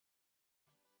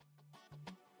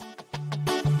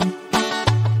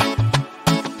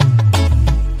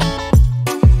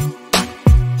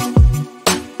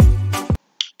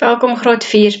Welkom graad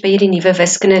 4 by hierdie nuwe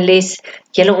wiskunde les.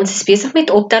 Julle, ons is besig met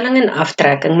optelling en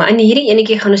aftrekking, maar in hierdie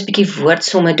enetjie gaan ons bietjie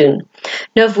woordsomme doen.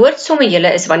 Nou woordsomme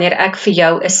julle is wanneer ek vir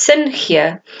jou 'n sin gee,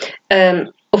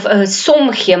 of 'n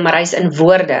som gee, maar hy's in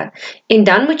woorde. En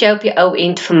dan moet jy op die ou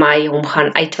end vir my hom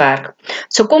gaan uitwerk.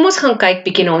 So kom ons gaan kyk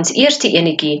bietjie na ons eerste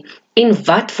enetjie en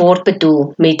wat word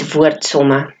bedoel met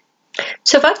woordsomme.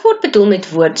 So wat word bedoel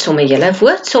met woordsomme julle?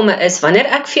 Woordsomme is wanneer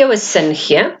ek vir jou 'n sin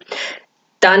gee,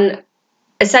 dan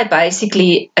is hy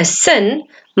basically 'n sin,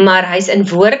 maar hy's in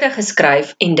woorde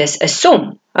geskryf en dis 'n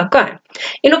som. Okay.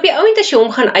 En op die ouend as jy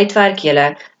hom gaan uitwerk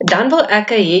julle, dan wil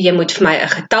ek hê jy moet vir my 'n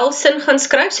getalsin gaan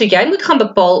skryf. So jy moet gaan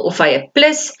bepaal of hy 'n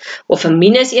plus of 'n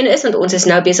minus 1 is, want ons is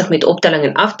nou besig met optelling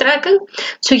en aftrekking.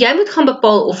 So jy moet gaan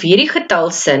bepaal of hierdie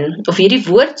getalsin of hierdie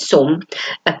woordsom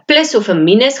 'n plus of 'n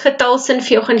minus getalsin vir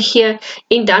jou gaan gee,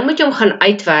 en dan moet jy hom gaan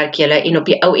uitwerk julle en op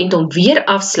die ou end hom weer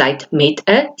afsluit met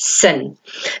 'n sin.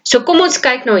 So kom ons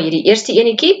kyk na hierdie eerste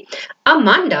enetjie.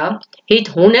 Amanda het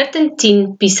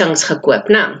 110 piesangs gekoop.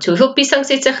 Nou, so hoeveel piesangs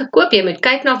het sy gekoop? Jy moet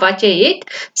kyk na wat jy het.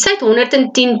 Sy het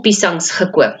 110 piesangs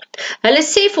gekoop. Hulle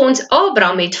sê vir ons,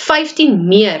 Abraham het 15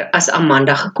 meer as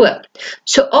Amanda gekoop.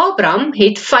 So Abraham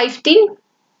het 15,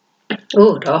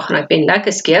 daar gaan my pen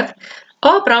lekker skeef.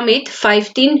 Abraham het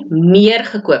 15 meer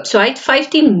gekoop. So hy het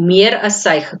 15 meer as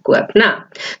sy gekoop. Nou,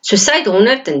 so sy het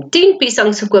 110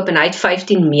 piesangs gekoop en hy het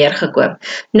 15 meer gekoop.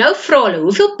 Nou vra hulle,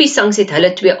 hoeveel piesangs het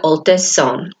hulle twee altes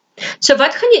saam? So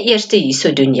wat gaan jy eerste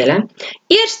hierso doen julle?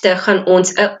 Eerste gaan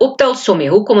ons 'n optelsom hê.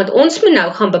 Hoekom? Want ons moet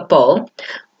nou gaan bepaal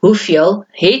hoeveel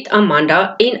het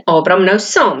Amanda en Abraham nou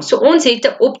saam. So ons het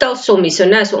 'n optelsom hierso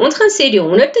nou. So ons gaan sê die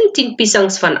 110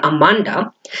 piesangs van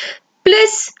Amanda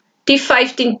plus die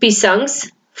 15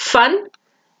 piesangs van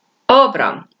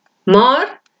Abraham.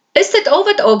 Maar is dit al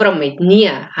wat Abraham het?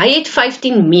 Nee, hy het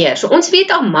 15 meer. So ons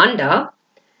weet Amanda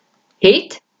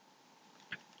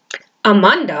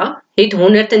het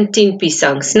 110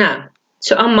 piesangs. Nou,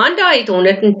 so Amanda het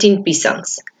 110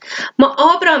 piesangs. Maar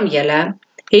Abraham julle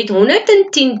het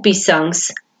 110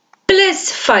 piesangs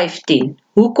plus 15.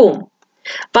 Hoekom?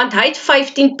 Want hy het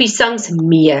 15 piesangs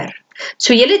meer.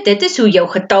 So julle, dit is hoe jou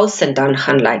getalsin dan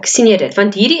gaan lyk. Sien jy dit?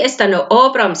 Want hierdie is dan nou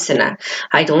Abraham sinne.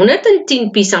 Hy het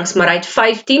 110 piesangs, maar hy het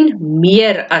 15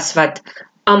 meer as wat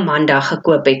Amanda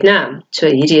gekoop het. Nou, so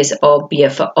hierdie is AB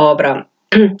vir Abraham.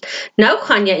 Nou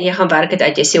gaan jy gaan werk dit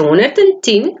uit. Jy sê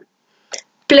 110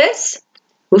 plus,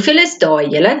 hoeveel is daai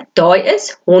julle? Daai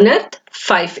is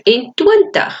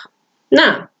 125.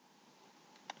 Nou,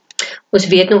 ons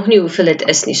weet nog nie hoeveel dit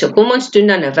is nie. So kom ons doen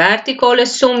dan 'n vertikale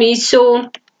som hierso.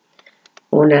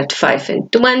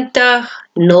 125,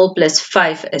 0 plus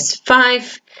 5 is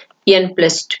 5, 1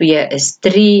 plus 2 is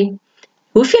 3.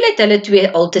 Hoeveel het hulle twee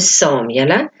altes saam,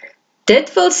 julle?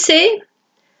 Dit wil sê,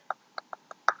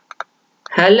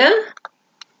 hulle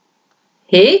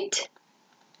het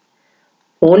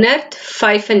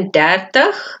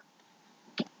 135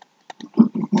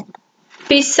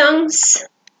 piesangs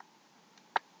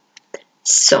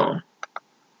saam.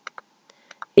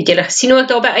 Het julle gesien hoe ek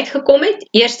daarby uitgekom het?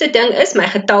 Eerste ding is, my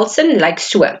getalsin lyk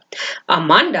so.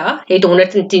 Amanda het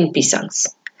 110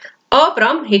 piesangs.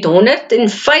 Abraham het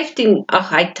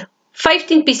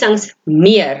 15 piesangs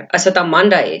meer as wat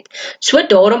Amanda het. So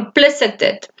daarom plus ek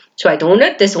dit. So hy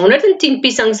het dis 110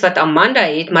 piesangs wat Amanda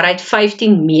het, maar hy het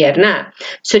 15 meer, né?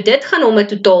 So dit gaan om 'n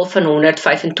totaal van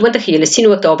 125. Julle sien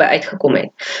hoe ek daarby uitgekom het.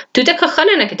 Toe het ek gegaan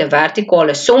en ek het 'n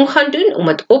vertikale som gaan doen om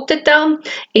dit op te tel,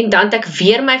 en dan het ek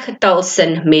weer my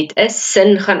getalsin met 'n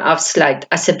sin gaan afsluit.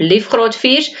 Asseblief graad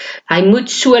 4, hy moet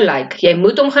so lyk. Jy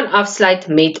moet hom gaan afsluit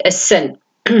met 'n sin.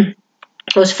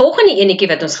 Ons volgende enetjie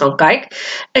wat ons gaan kyk,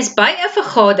 is by 'n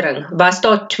vergadering was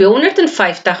daar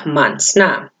 250 mans.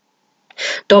 Nou,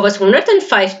 daar was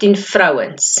 115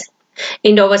 vrouens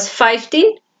en daar was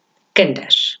 15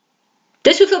 kinders.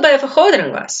 Dis hoeveel by 'n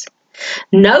vergadering was.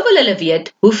 Nou wil hulle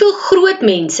weet hoeveel groot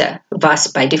mense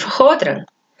was by die vergadering.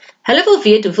 Hulle wil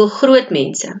weet hoeveel groot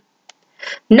mense.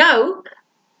 Nou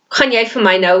gaan jy vir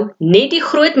my nou net die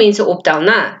groot mense optel,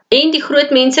 né? En die groot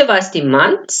mense was die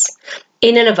mans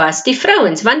en hulle was die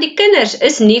vrouens, want die kinders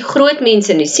is nie groot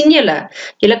mense nie, sien julle?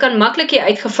 Julle kan maklik hier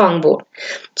uitgevang word.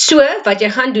 So, wat jy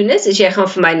gaan doen is jy gaan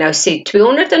vir my nou sê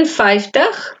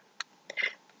 250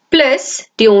 plus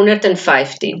die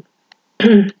 115.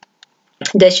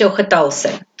 Dis jou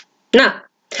getalsin. Nou,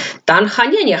 dan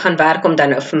gaan jy en jy gaan werk om dan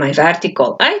nou vir my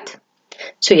vertikaal uit.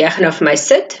 So jy gaan nou vir my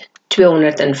sit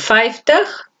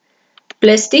 250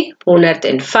 plus die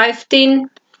 115.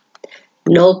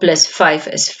 0 plus 5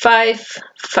 is 5,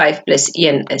 5 plus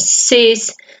 1 is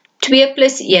 6, 2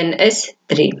 plus 1 is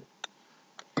 3.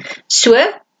 So,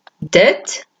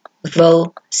 dit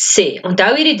wil sê.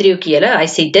 Onthou hierdie driehoekie julle, hy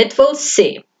sê dit wil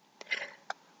sê.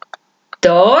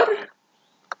 Daar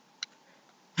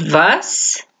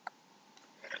was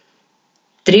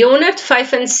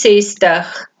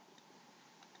 365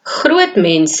 groot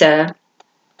mense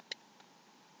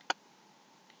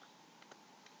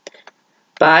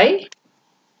by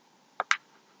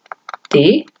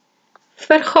die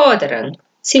vergadering.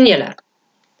 Sien julle?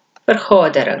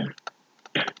 Vergadering.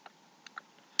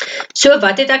 So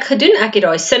wat het ek gedoen? Ek het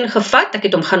daai sin gevat, ek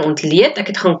het hom gaan ontleed, ek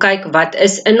het gaan kyk wat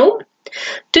is in hom.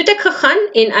 Toe het ek gegaan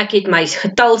en ek het my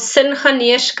getalsin gaan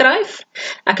neerskryf.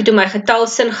 Ek het my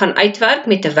getalsin gaan uitwerk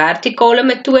met 'n vertikale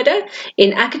metode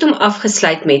en ek het hom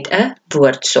afgesluit met 'n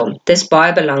woordsom. Dis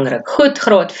baie belangrik. Goed,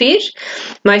 graad 4.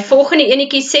 My volgende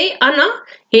enetjie sê Anna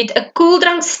het 'n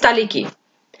koeldrankstalletjie.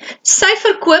 Sy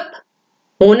verkoop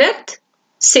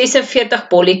 146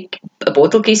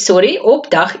 botteltjies, op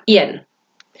dag 1.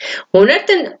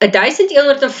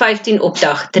 1115 op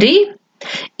dag 3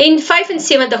 en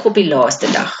 75 op die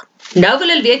laaste dag. Nou wil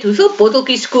hulle weet hoeveel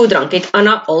botteltjies koeldrank het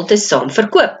Anna altesaam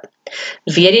verkoop.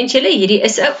 Weereens julle, hierdie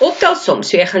is 'n optelsom,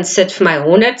 so jy gaan sit vir my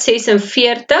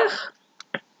 146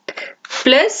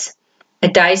 plus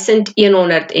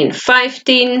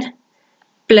 1115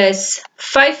 plus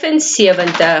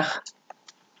 75.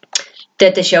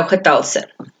 Dit is jou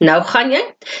getalsin. Nou gaan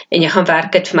jy en jy gaan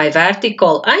werk dit vir my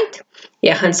vertikaal uit.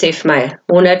 Jy gaan sê vir my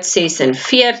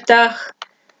 146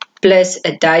 plus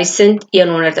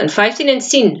 1115 en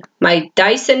sien, my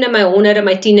duisende, my honderde,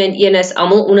 my tiende en 1 is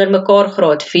almal onder mekaar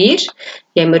graad 4.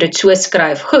 Jy moet dit so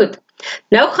skryf. Goed.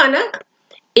 Nou gaan ek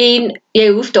en jy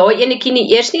hoef daai enetjie nie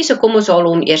eers nie, so kom ons haal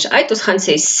hom eers uit. Ons gaan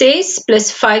sê 6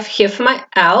 plus 5 gee vir my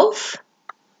 11.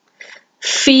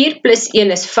 4 plus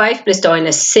 1 is 5 plus daai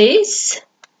is 6.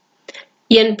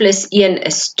 1 plus 1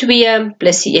 is 2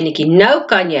 plus die enetjie. Nou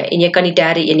kan jy, en jy kan die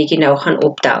derde enetjie nou gaan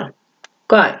optel.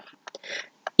 Goed.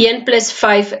 1 plus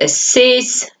 5 is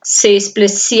 6, 6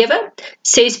 plus 7,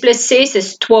 6 plus 6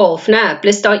 is 12, né?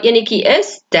 Plus daai enetjie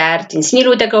is 13. Sien jy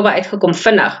hoe ek daarby uitgekom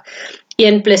vinnig?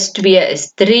 1 plus 2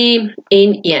 is 3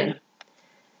 en 1.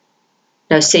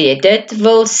 Nou sê jy, dit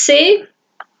wil sê,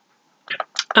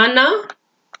 Anna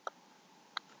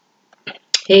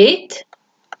het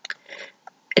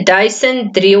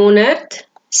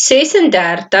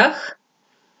 1336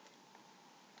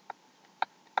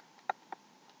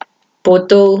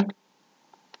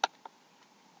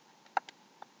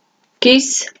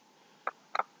 botteltjies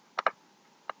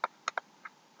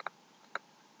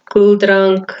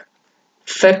koeldrank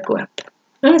verkoop.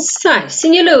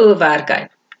 Sien julle hoe werk hy?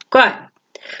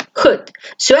 Goed,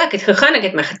 so ek het gegaan, ek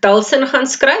het my getalsin gaan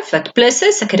skryf, wat plus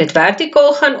is, ek het dit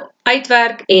vertikaal gaan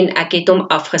uitwerk en ek het hom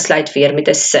afgesluit weer met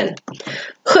 'n sin.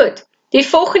 Goed, die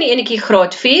volgende enetjie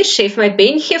graad 4 sê vir my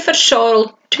Ben gee vir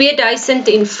Sarel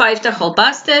 2050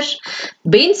 albasters.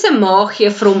 Ben se ma gee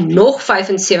vir hom nog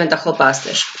 75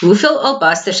 albasters. Hoeveel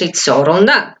albasters het Sarel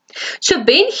nou? So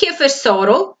Ben gee vir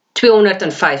Sarel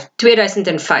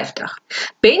 2050.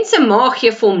 Ben se ma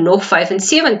gee vir hom nog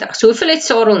 75. So hoeveel het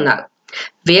Sarel nou?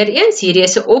 Weereens, hierdie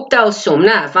is 'n optelsom,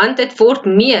 né? Want dit word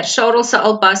meer. Sarel se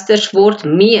albasters word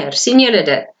meer. Sien julle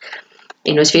dit?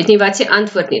 En ons weet nie wat sy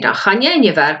antwoord nie. Dan gaan jy en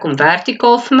jy werk hom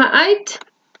vertikaal vir my uit.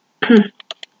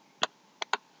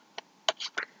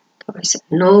 Daar is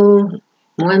 0,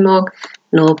 mooi maak.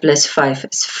 0 plus 5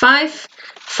 is 5.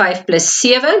 5 plus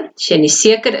 7, as jy nie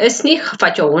seker is nie,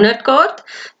 vat jou 100 kaart.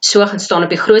 So gaan staan op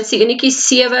die grootste enetjie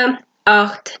 7,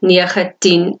 8, 9,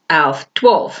 10, 11,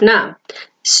 12. Nou,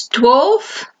 is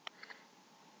 12,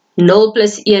 0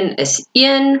 plus 1 is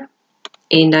 1,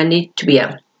 en dan die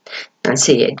 2. Dan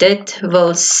sê jy, dit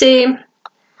wil sê,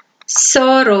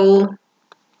 Sarel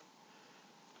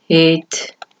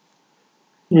het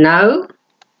nou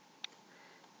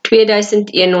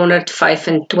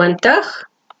 2125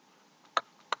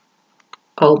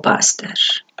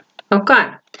 albasters. Ok,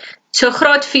 so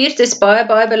graad 4 is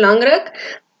baie belangrik,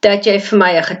 dat jy vir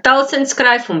my 'n getalsin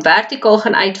skryf, om vertikaal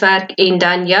gaan uitwerk, en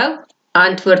dan jou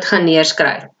antwoord gaan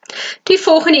neerskryf. Die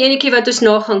volgende enetjie wat ons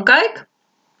na gaan kyk,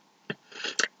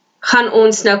 gaan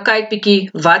ons nou kyk bietjie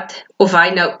wat, of hy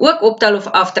nou ook optel of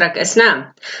aftrek is,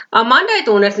 né? Amanda het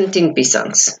 110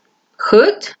 piesangs.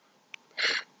 Goed.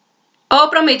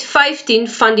 Abraham het 15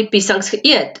 van die piesangs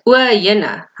geëet. O,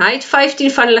 jene, hy het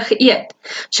 15 van hulle geëet.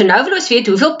 So nou wil ons weet,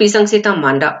 hoeveel piesangs het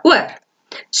Amanda oor?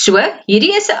 So,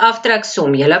 hierdie is 'n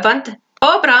aftreksom, julle, want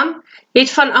Abraham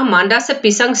het van Amanda se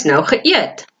piesangs nou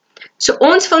geëet. So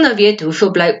ons wil nou weet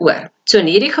hoeveel bly oor. So in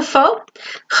hierdie geval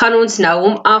gaan ons nou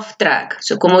hom aftrek.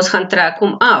 So kom ons gaan trek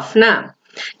hom af, né?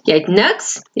 Jy het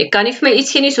niks, jy kan nie vir my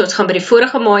iets gee nie, so ons gaan by die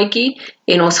vorige maatjie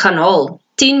en ons gaan haal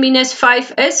 10 minus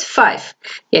 5 is 5.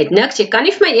 Jy het niks, jy kan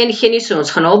nie vir my 1 gee nie, so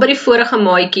ons gaan al by die vorige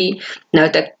maatjie. Nou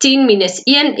het ek 10 minus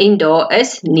 1 en daar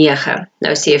is 9.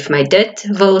 Nou sê vir my dit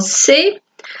wil sê,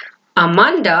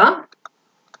 Amanda,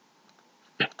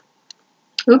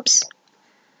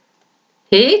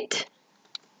 het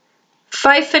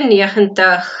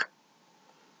 95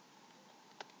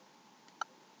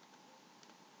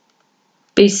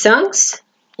 piesangs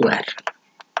oor.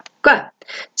 Goed,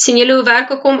 sien julle hoe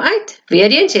werk ek hom uit?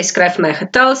 Weereens, jy skryf vir my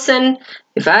getalsin,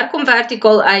 jy werk hom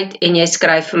vertikaal uit en jy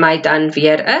skryf vir my dan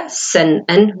weer 'n sin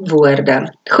in woorde.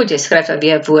 Goed, jy skryf dan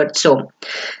weer 'n woordsom.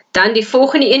 Dan die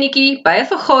volgende enetjie, by 'n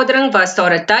vergadering was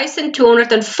daar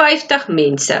 1250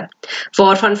 mense,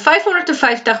 waarvan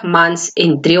 550 mans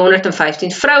en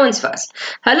 315 vrouens was.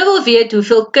 Hulle wil weet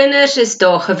hoeveel kinders is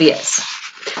daar gewees.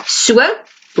 So,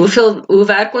 hoe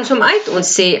werk ons hom uit?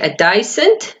 Ons sê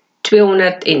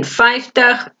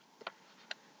 1250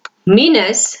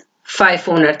 minus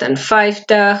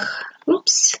 550,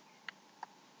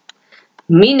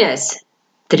 minus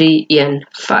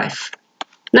 315.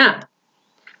 Nou,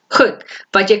 goed,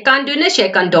 wat jy kan doen is, jy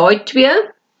kan daai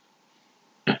 2,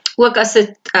 ook as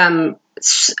dit 'n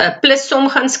plussom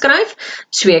gaan skryf,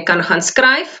 so jy kan gaan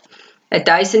skryf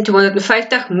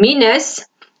 1250 minus,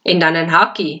 en dan in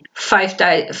hakkie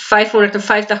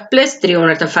 550 plus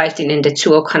 315 en dit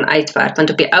so ook gaan uitwerk, want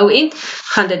op die ou end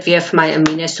gaan dit weer vir my 'n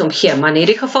minussom gee, maar in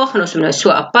hierdie geval gaan ons hom nou so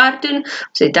apart doen,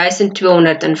 so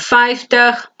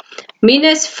 1250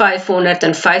 minus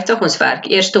 550, ons werk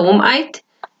eers hom uit,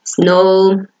 is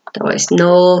 0, daar is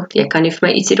 0, jy kan nie vir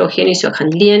my ietsie daar gee nie, so ek gaan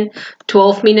leen,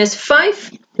 12 minus 5,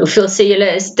 hoeveel sê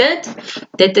julle is dit?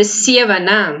 Dit is 7,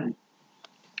 nou,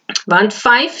 want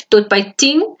 5 tot by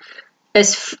 10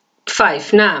 is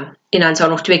 5, nou, en dan sal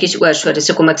nog 2 keer oor, so dis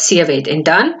hoekom ek 7 het, en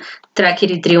dan trek jy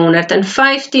die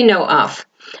 315 nou af.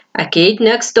 Ek het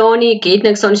niks daar nie,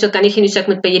 so kan ek nie, so ek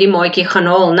moet by hierdie maatjie gaan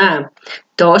haal, nou,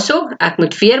 daarso, ek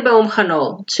moet weer by hom gaan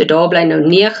haal, so daar bly nou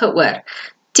 9 oor.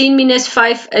 10 minus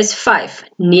 5 is 5,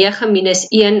 9 minus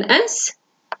 1 is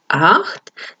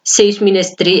 8, 6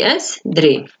 minus 3 is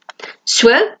 3. So,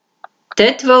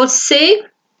 dit wil sê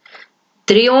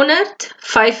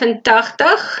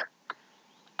 385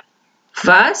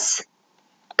 was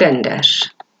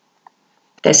kinders.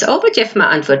 Dis al wat jy vir my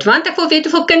antwoord, want ek wil weet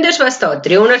hoeveel kinders was daar.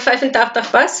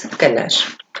 385 was kinders.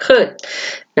 Goed.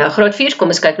 Nou, graad 4, kom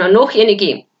ons kyk nou nog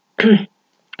enetjie.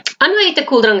 Anna het 'n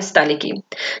koeldrankstelletjie.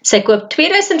 Sy koop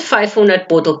 2500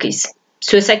 botteltjies.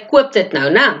 So sy koop dit nou,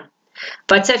 né?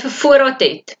 Wat sy vir voorraad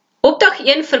het. Op dag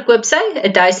 1 verkoop sy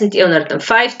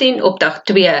 1115, op dag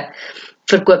 2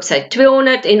 verkoop sy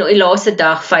 200 en die laaste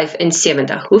dag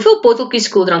 75. Hoeveel botteltjies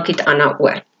koeldrank het Anna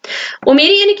oor? Om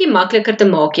hierdie enetjie makliker te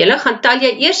maak, julle gaan tel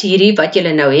jy eers hierdie wat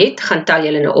julle nou het, gaan tel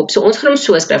julle nou op. So ons gaan hom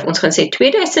so skryf. Ons gaan sê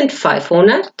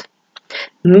 2500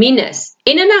 minus,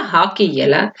 en in 'n hakkie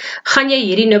julle, gaan jy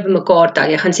hierdie nou bymekaar tel.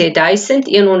 Jy gaan sê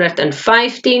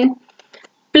 1115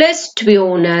 plus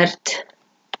 200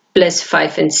 plus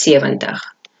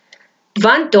 75.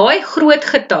 Want daai groot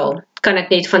getal kan ek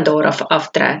net van daar af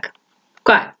aftrek.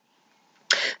 Okay.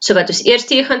 So wat ons eers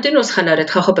hier gaan doen, ons gaan nou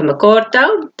dit gou by mekaar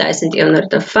tel.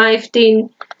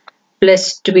 1115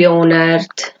 plus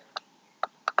 200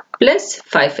 plus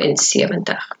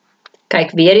 75.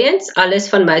 Kyk weer eens, alles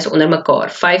van my is onder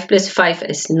mekaar. 5 plus 5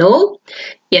 is 0,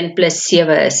 1 plus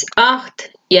 7 is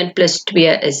 8, 1 plus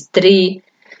 2 is 3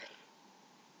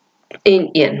 en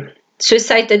 1. So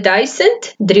sy het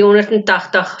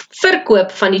 1380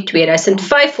 verkoop van die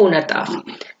 2500 af.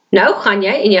 Nou gaan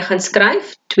jy en jy gaan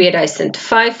skryf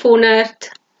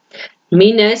 2500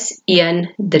 minus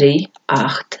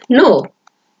 1380.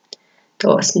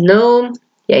 Daar is 0,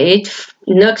 jy het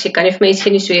niks, jy kan nie vir my iets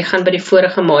gee nie, so jy gaan by die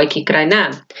vorige maatjie kry, né?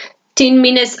 10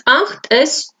 minus 8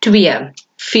 is 2,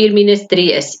 4 minus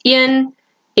 3 is 1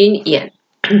 en 1.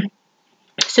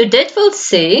 So dit wil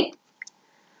sê,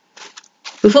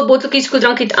 hoeveel botteltjies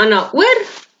koeldrank het Anna oor?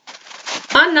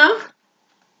 Anna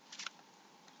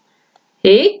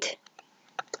het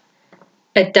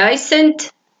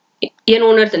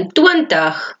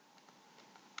 1120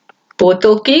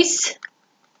 botteltjies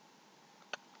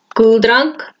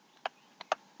koeldrank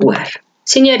oor.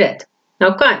 Sien jy dit?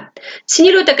 Nou kan. Sien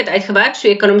jy hoe ek het uitgewerk? So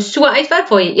jy kan hom so uitwerk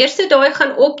waar jy eerste daai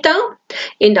gaan optel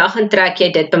en dan gaan trek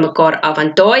jy dit bymekaar af,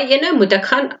 want daai ene moet ek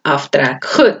gaan aftrek.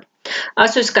 Goed.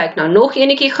 As ons kyk nou nog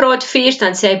enetjie graad 4,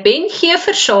 dan sê hy Ben gee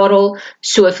vir Sarel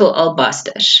soveel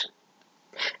albasters.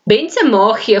 Ben se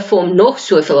ma gee vir hom nog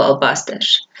soveel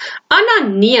albasters. Anna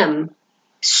neem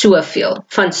soveel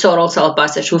van Sarel se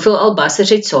albasters. Hoeveel albasters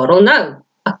het Sarel nou?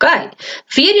 Okay.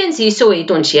 Weer eens hierso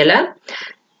het ons julle.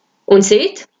 Ons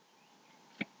het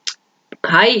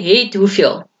Hy het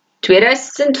hoeveel?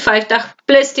 2050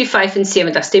 plus die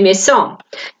 75, stem jy saam?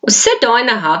 Ons sit daar in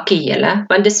 'n hakie julle,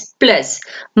 want dis plus,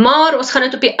 maar ons gaan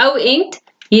dit op die ou end,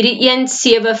 hierdie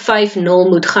 1750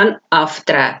 moet gaan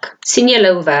aftrek. Sien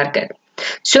julle hoe werk dit?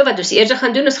 So wat ons eers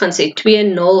gaan doen, ons gaan sê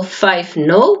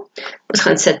 2050, ons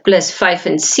gaan sit plus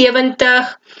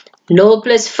 75, 0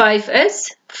 plus 5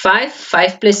 is 5,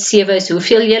 5 plus 7 is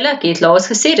hoeveel julle? Ek het laas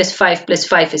gesê, dis 5 plus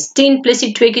 5 is 10, plus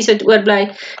die tweekies wat oorbly,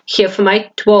 gee vir my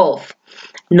 12.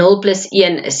 0 plus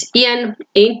 1 is 1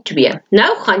 en 2. Nou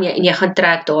gaan jy en jy gaan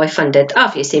trek daai van dit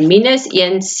af. Jy sê minus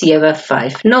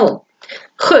 1750.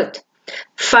 Goed.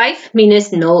 5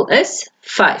 minus 0 is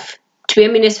 5. 2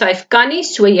 minus 5 kan nie,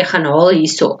 so jy gaan haal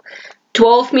hierso.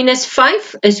 12 minus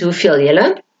 5 is hoeveel julle?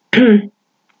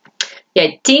 Jy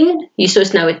het 10, hierso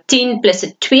is nou 'n 10 plus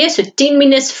 'n 2, so 10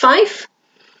 minus 5,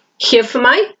 gee vir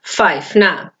my 5,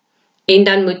 nou. En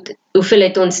dan moet, hoeveel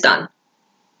het ons dan?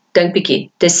 Dink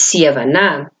bietjie, dis 7,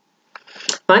 né?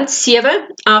 Want 7,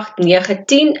 8, 9,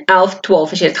 10, 11,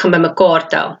 12, as jy dit gaan bymekaar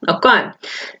tel. OK,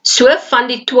 so van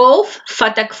die 12,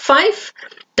 vat ek 5,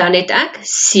 dan het ek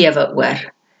 7 oor.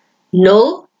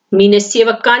 0 minus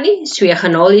 7 kan nie, so jy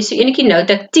gaan haal hier so enetjie, nou het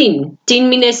ek 10.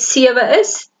 10 minus 7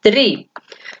 is 3.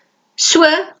 So,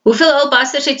 hoeveel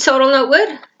albasters het Sarel nou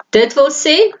oor? Dit wil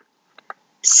sê,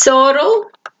 Sarel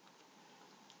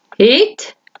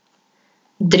het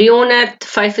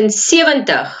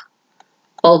 375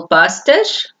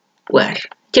 albasters oor.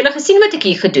 Het julle gesien wat ek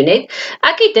hier gedoen het?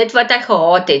 Ek het dit wat ek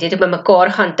gehaat het ek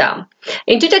bymekaar gaan tel.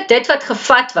 En toe het ek dit wat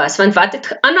gevat was, want wat het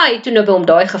Anna het toe nou by hom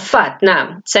daai gevat, nou,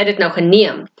 sy het dit nou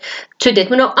geneem. So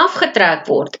dit moet nou afgetrek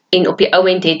word en op die ou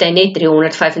end het hy net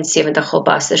 375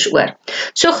 albasters oor.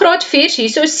 So graad 4,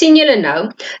 hierso sien julle nou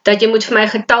dat jy moet vir my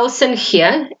getalsin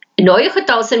gee. Na jou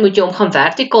getalsin moet jy hom gaan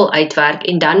vertikaal uitwerk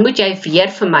en dan moet jy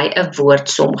weer vir my 'n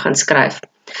woordsom gaan skryf.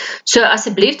 So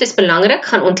asseblief, dis belangrik,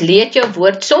 gaan ontleed jou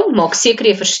woordsom, maak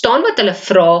seker jy verstaan wat hulle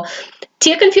vra,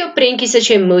 teken vir jou prentjies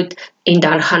as jy moet en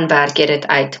dan gaan werk jy dit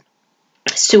uit.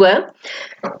 So,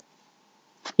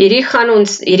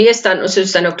 hierdie is dan, ons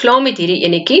is dan nou klaar met hierdie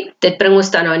enetjie, dit bring ons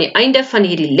dan nou aan die einde van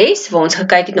hierdie les, waar ons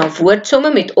gekyk het na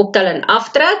woordsomme met optel en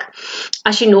aftrek.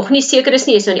 As jy nog nie seker is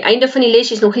nie, is nou aan die einde van die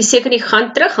les, jy is nog nie seker nie,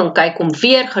 gaan terug, gaan kyk om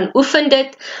weer, gaan oefen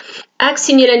dit. Ek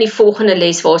sien julle in die volgende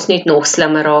les, waar ons net nog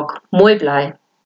slimmer raak. Mooi bly.